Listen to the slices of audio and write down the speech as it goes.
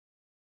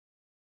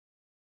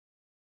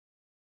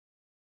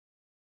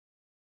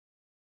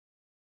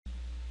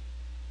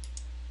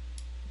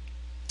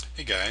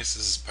Hey guys,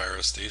 this is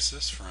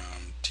Pyrostasis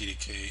from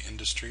TDK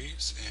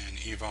Industries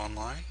and EvE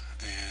Online,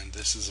 and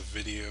this is a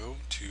video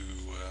to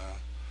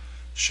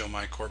show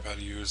my corp how to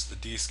use the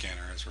D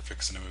scanner as we're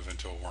fixing to move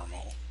into a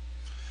wormhole.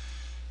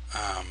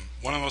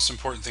 One of the most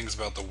important things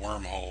about the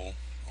wormhole,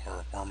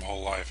 or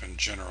wormhole life in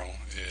general,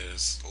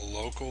 is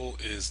local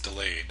is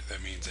delayed.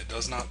 That means it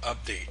does not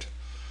update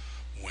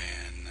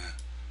when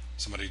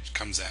somebody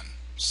comes in.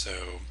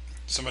 So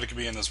somebody could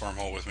be in this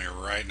wormhole with me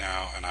right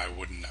now and I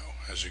wouldn't know.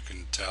 As you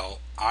can tell,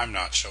 I'm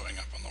not showing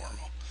up on the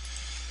wormhole.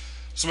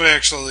 Somebody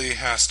actually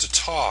has to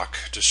talk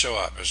to show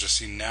up. As you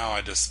see now,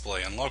 I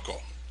display in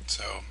local.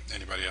 So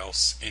anybody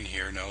else in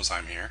here knows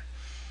I'm here.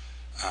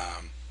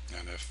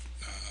 And if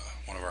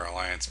one of our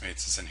alliance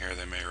mates is in here,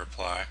 they may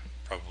reply.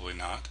 Probably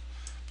not.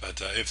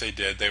 But if they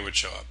did, they would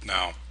show up.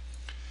 Now,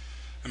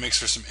 it makes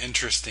for some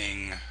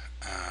interesting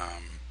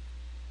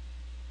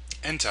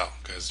intel,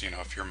 because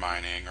if you're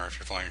mining or if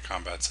you're flying a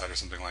combat site or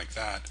something like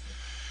that,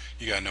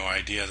 you got no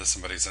idea that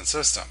somebody's in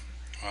system.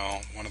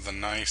 Well, one of the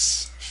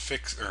nice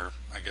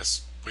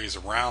ways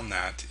around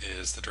that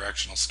is the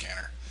directional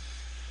scanner.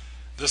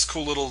 This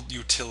cool little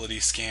utility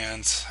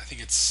scans, I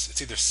think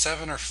it's either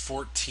 7 or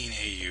 14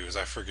 AUs,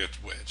 I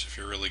forget which. If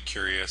you're really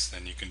curious,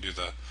 then you can do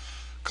the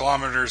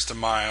kilometers to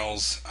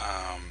miles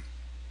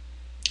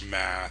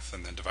math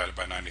and then divide it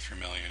by 93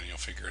 million and you'll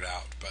figure it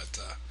out.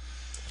 But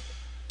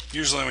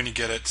usually when you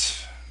get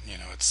it,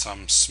 it's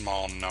some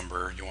small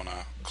number. You want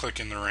to click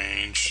in the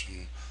range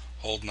and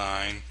hold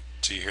 9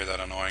 till you hear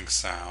that annoying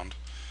sound,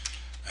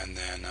 and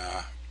then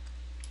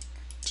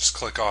just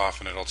click off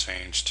and it'll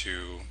change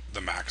to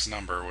the max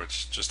number,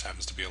 which just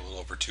happens to be a little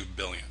over 2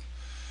 billion.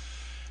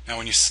 Now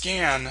when you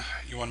scan,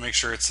 you want to make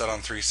sure it's set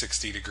on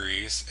 360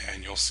 degrees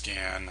and you'll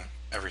scan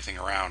everything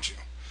around you.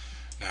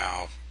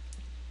 Now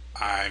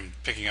I'm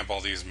picking up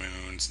all these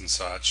moons and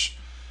such.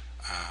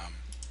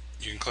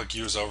 You can click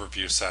use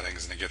overview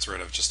settings and it gets rid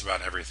of just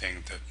about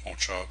everything that won't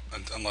show up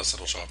unless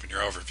it'll show up in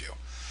your overview.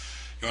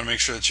 You want to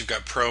make sure that you've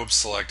got probes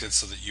selected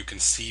so that you can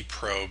see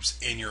probes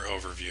in your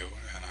overview,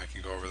 and I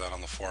can go over that on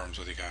the forums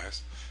with you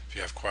guys if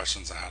you have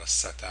questions on how to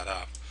set that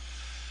up.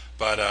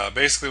 But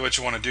basically what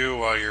you want to do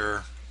while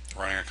you're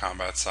running a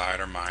combat site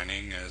or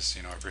mining is,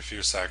 every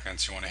few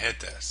seconds you want to hit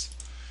this,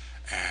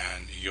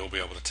 and you'll be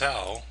able to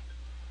tell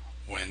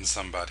when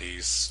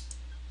somebody's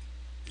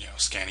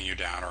scanning you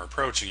down or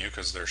approaching you,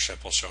 because their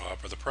ship will show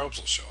up or the probes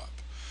will show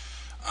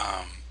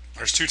up.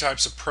 There's two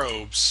types of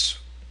probes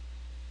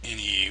in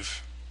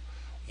EvE.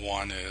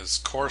 One is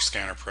core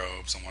scanner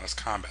probes and one is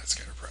combat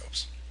scanner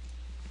probes.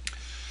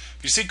 If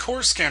you see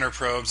core scanner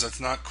probes, that's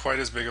not quite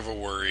as big of a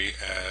worry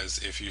as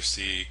if you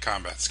see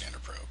combat scanner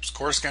probes.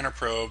 Core scanner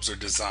probes are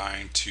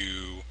designed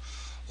to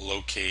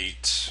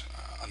locate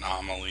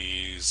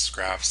anomalies,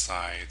 graph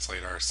sites,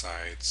 LiDAR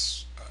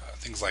sites,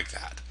 things like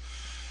that.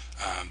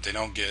 They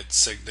don't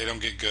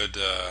get good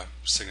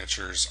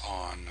signatures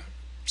on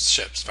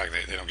ships. In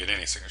fact, they don't get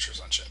any signatures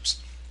on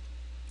ships.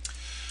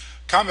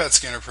 Combat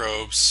scanner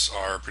probes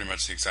are pretty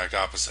much the exact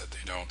opposite.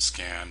 They don't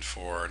scan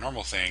for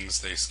normal things.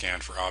 They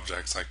scan for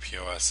objects like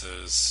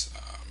POSs,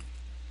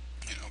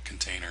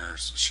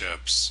 containers,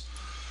 ships,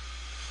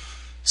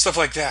 stuff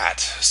like that.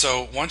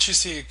 So once you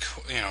see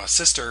a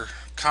sister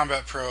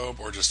combat probe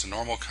or just a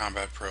normal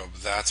combat probe,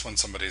 that's when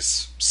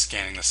somebody's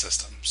scanning the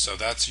system. So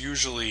that's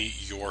usually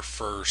your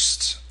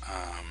first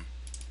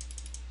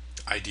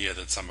idea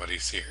that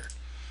somebody's here.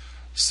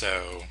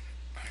 So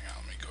hang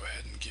on, let me go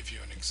ahead and give you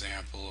an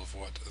example of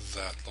what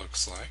that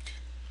looks like.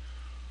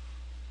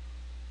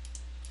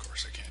 Of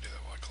course I can't do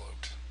that while I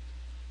cloaked.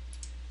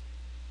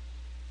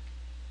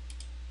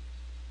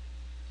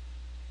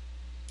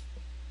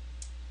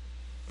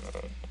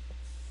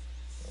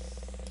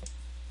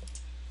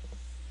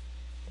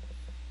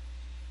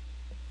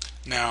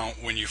 Now,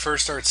 when you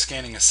first start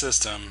scanning a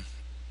system,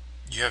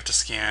 you have to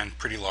scan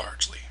pretty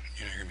largely.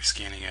 You're going to be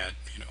scanning at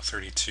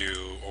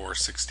 32 or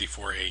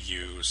 64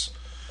 AUs.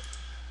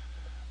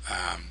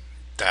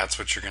 That's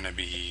what you're going to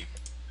be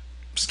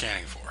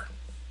scanning for.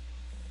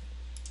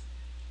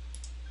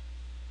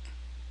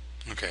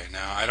 Okay,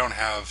 now I don't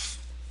have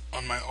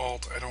on my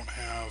alt. I don't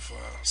have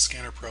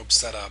scanner probe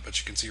set up, but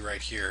you can see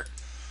right here,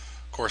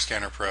 core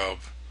scanner probe.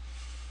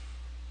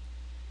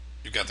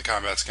 You've got the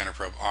combat scanner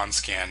probe on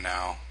scan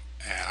now,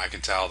 and I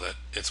can tell that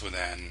it's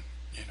within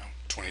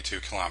 22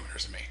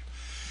 kilometers of me.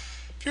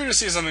 If you're to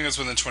see something that's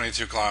within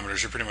 22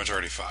 kilometers, you're pretty much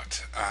already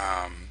fucked.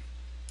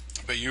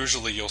 But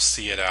usually you'll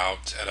see it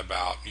out at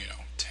about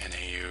 10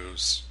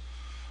 AUs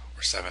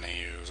or 7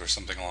 AUs or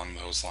something along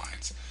those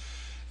lines.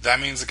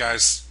 That means the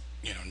guy's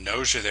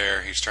knows you're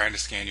there, he's trying to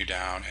scan you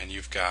down, and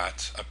you've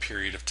got a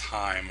period of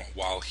time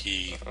while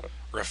he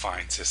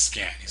refines his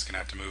scan. He's going to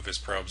have to move his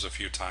probes a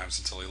few times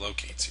until he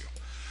locates you.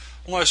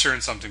 Unless you're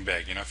in something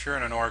big. If you're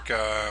in an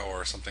orca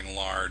or something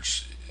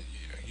large,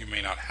 you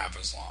may not have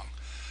as long.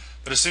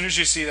 But as soon as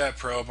you see that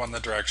probe on the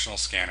directional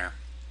scanner,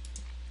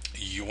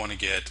 you want to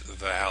get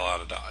the hell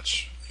out of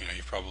Dodge.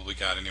 You've probably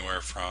got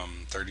anywhere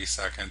from 30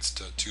 seconds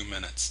to 2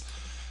 minutes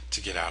to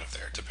get out of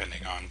there,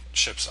 depending on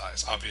ship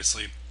size.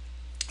 Obviously,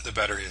 the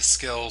better his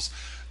skills,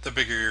 the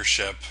bigger your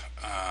ship,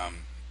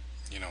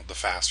 the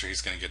faster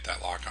he's going to get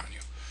that lock on you.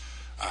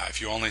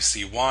 If you only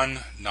see one,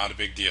 not a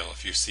big deal.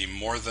 If you see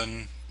more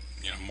than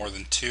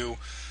two,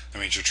 that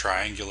means you're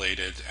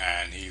triangulated,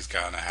 and he's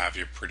going to have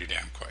you pretty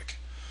damn quick.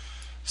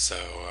 So,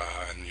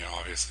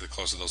 obviously, the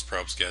closer those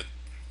probes get,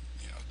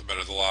 the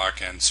better the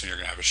lock, and soon you're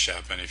going to have a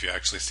ship. And if you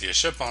actually see a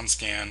ship on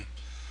scan,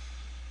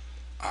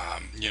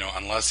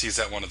 unless he's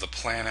at one of the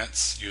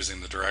planets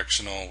using the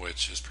directional,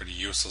 which is pretty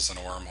useless in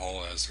a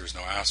wormhole as there's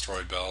no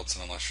asteroid belts,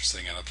 and unless you're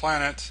sitting on a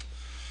planet,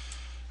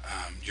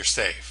 you're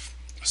safe.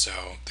 So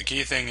the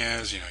key thing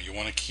is, you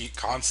want to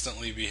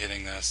constantly be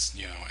hitting this,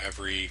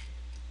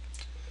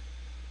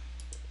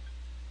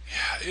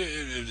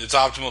 it's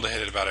optimal to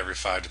hit it about every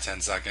 5 to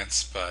 10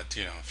 seconds, but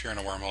if you're in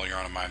a wormhole, you're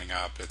on a mining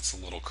up, it's a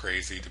little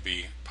crazy to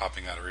be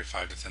popping that every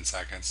 5 to 10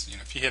 seconds.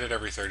 If you hit it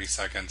every 30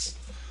 seconds,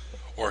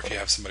 or if you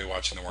have somebody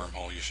watching the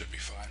wormhole, you should be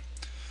fine.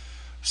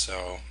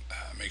 So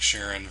make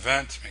sure you're in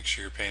vent, make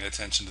sure you're paying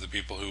attention to the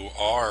people who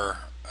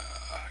are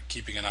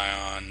keeping an eye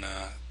on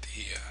the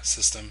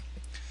system,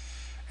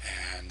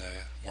 and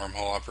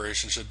wormhole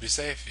operation should be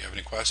safe. If you have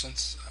any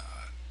questions,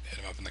 hit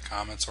them up in the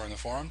comments or in the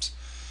forums,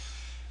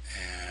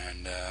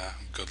 and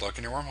good luck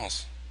in your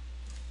wormholes.